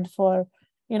hard for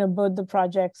both the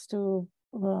projects to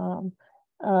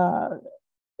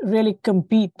really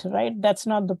compete, right? That's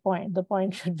not the point. The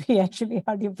point should be actually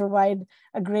how do you provide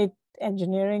a great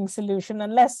engineering solution,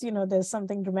 unless there's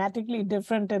something dramatically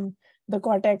different in the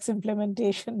Cortex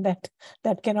implementation that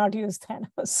cannot use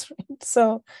Thanos, right?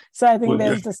 So I think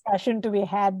there's discussion to be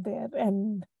had there,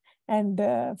 and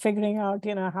figuring out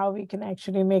how we can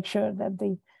actually make sure that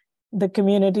the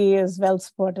community is well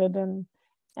supported, and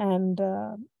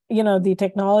the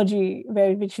technology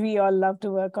which we all love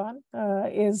to work on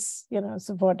is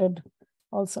supported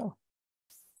also.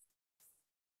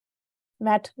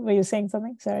 Matt, were you saying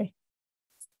something? Sorry.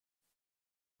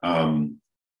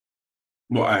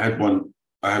 Well, I had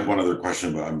one other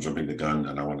question, but I'm jumping the gun,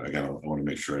 and I want to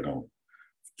make sure I don't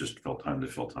just fill time to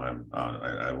fill time.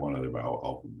 I have one other, but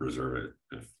I'll reserve it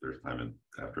if there's time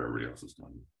after everybody else is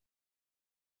done.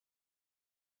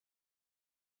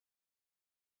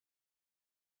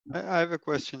 I have a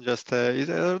question. Just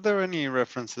are there any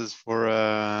references for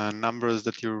numbers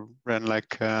that you ran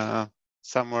like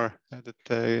somewhere that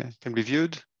can be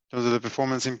viewed? Those are the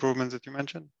performance improvements that you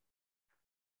mentioned.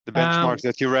 The benchmarks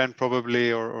that you ran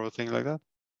probably, or things like that?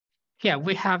 Yeah,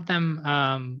 we have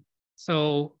them.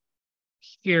 So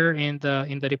here in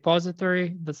the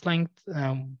repository that's linked,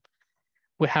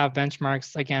 we have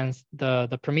benchmarks against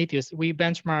the Prometheus. We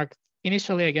benchmarked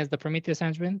initially against the Prometheus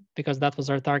engine because that was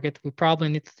our target. We probably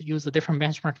need to use a different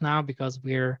benchmark now because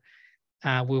we've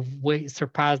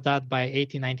surpassed that by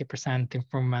 80-90%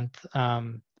 improvement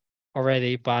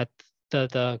already. But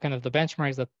the kind of the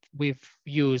benchmarks that we've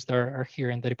used are here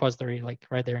in the repository, like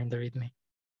right there in the README.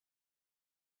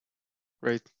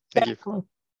 Great, thank you. Cool.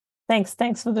 Thanks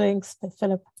for the links,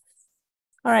 Philip.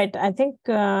 All right, I think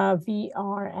we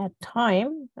are at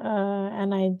time,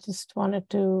 and I just wanted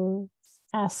to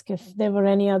ask if there were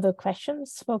any other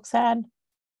questions folks had.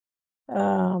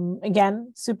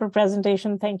 Again, super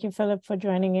presentation. Thank you, Philip, for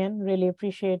joining in. Really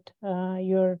appreciate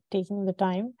your taking the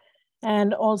time.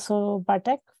 And also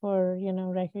Bartek for,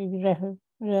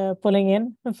 pulling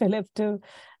in Philip to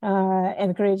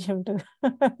encourage him to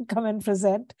come and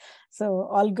present. So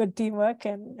all good teamwork,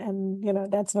 and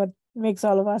that's what makes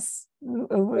all of us.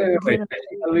 Wait,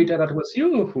 Alvita, that was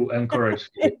you who encouraged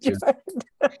me.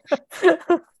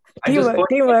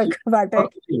 Teamwork, Bartek.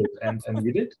 And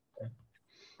you did.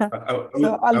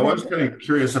 I was kind of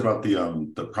curious about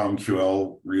the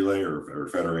PromQL relay or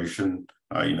federation,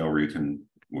 where you can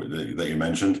that you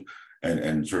mentioned,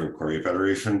 and sort of query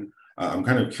federation. I'm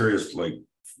kind of curious, like,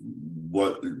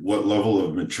 what level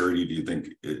of maturity do you think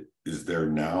is there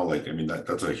now? Like, I mean,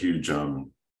 that's a huge.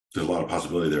 There's a lot of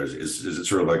possibility there. Is it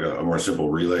sort of like a more simple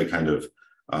relay kind of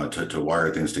to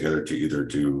wire things together to either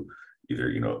do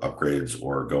upgrades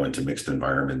or go into mixed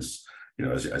environments?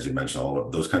 As you mentioned, all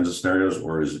of those kinds of scenarios,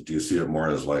 or do you see it more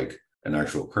as like an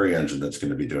actual query engine that's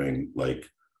going to be doing like,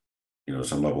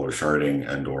 some level of sharding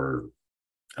and or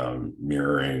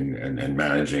mirroring and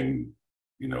managing,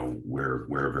 where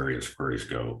various queries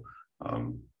go?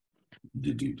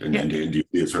 Do you see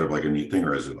it sort of like a neat thing,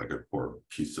 or is it like a core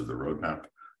piece of the roadmap?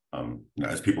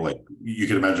 As people you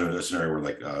can imagine a scenario where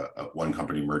like one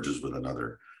company merges with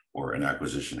another, or an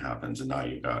acquisition happens, and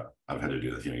now I've had to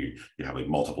do this. You have like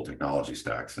multiple technology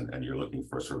stacks, and you're looking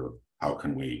for sort of how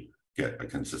can we get a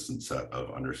consistent set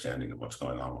of understanding of what's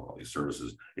going on with all these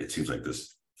services. It seems like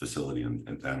this facility in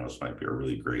Thanos might be a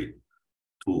really great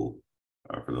tool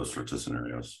for those sorts of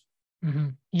scenarios. Mm-hmm.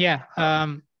 Yeah,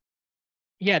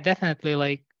 yeah, definitely.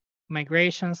 Like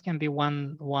migrations can be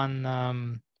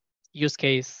one use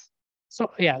case.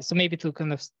 So yeah, so maybe to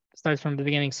kind of start from the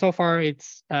beginning. So far,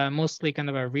 it's mostly kind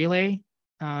of a relay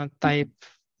type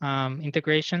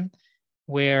integration,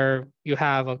 where we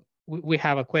have a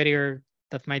querier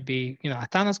that might be a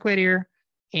Thanos querier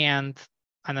and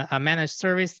a managed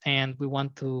service, and we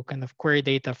want to kind of query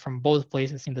data from both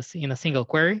places in a single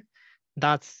query.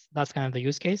 That's kind of the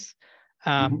use case,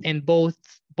 and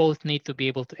both need to be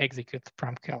able to execute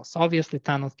PromQL. So obviously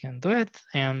Thanos can do it,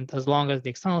 and as long as the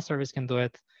external service can do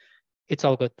it, it's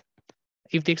all good.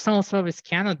 If the external service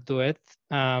cannot do it,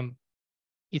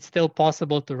 it's still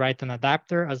possible to write an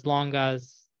adapter, as long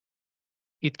as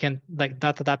it can, like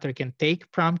that adapter can take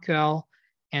PromQL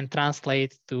and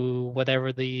translate to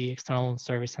whatever the external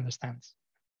service understands.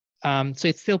 So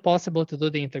it's still possible to do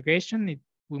the integration.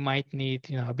 We might need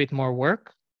a bit more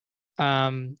work,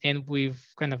 and we've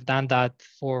kind of done that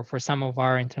for some of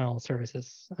our internal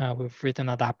services. We've written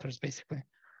adapters basically.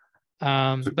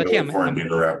 But yeah, foreign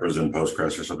data wrappers in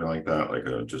Postgres or something like that, like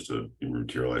just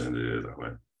materializing the data that way.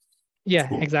 Yeah,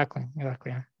 cool. exactly.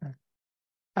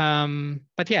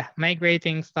 But yeah,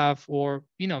 migrating stuff, or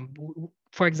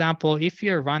for example, if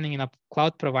you're running in a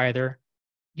cloud provider,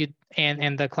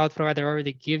 and the cloud provider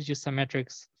already gives you some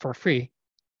metrics for free,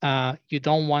 you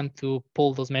don't want to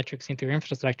pull those metrics into your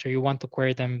infrastructure. You want to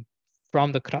query them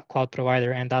from the cloud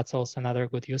provider, and that's also another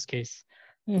good use case,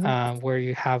 where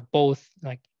you have both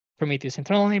like Prometheus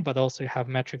internally, but also you have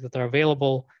metrics that are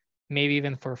available, maybe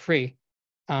even for free.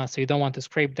 So you don't want to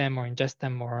scrape them or ingest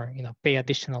them, or pay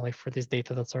additionally for this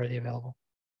data that's already available.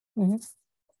 Good.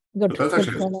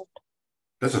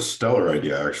 That's a stellar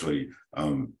idea, actually.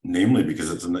 Namely,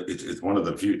 because it's one of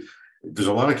the few. There's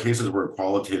a lot of cases where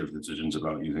qualitative decisions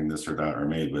about using this or that are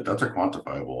made, but that's a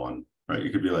quantifiable one, right? You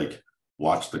could be like,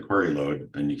 watch the query load,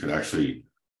 and you could actually.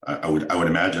 I would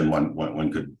imagine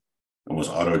one could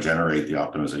almost auto-generate the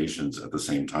optimizations at the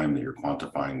same time that you're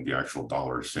quantifying the actual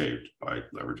dollars saved by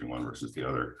leveraging one versus the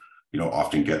other.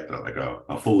 Often get like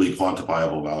a fully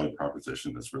quantifiable value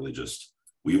proposition that's really just,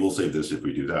 we will save this if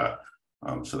we do that.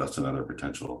 So that's another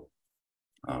potential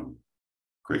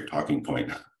great talking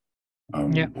point.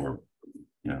 Or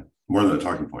more than a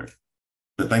talking point.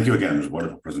 But thank you again. It was a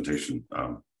wonderful presentation.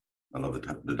 I love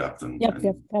the depth and yep,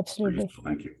 absolutely.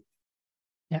 Thank you.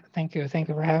 Yeah, thank you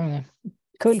for having me.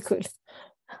 Cool.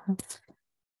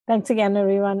 Thanks again,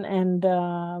 everyone, and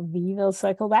we will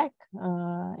circle back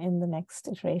in the next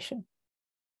iteration.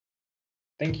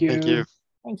 Thank you. Take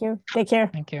care.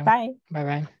 Thank you. Bye.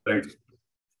 Bye. Thanks.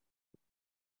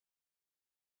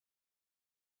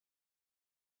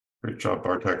 Great job,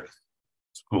 Bartek.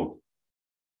 It's cool.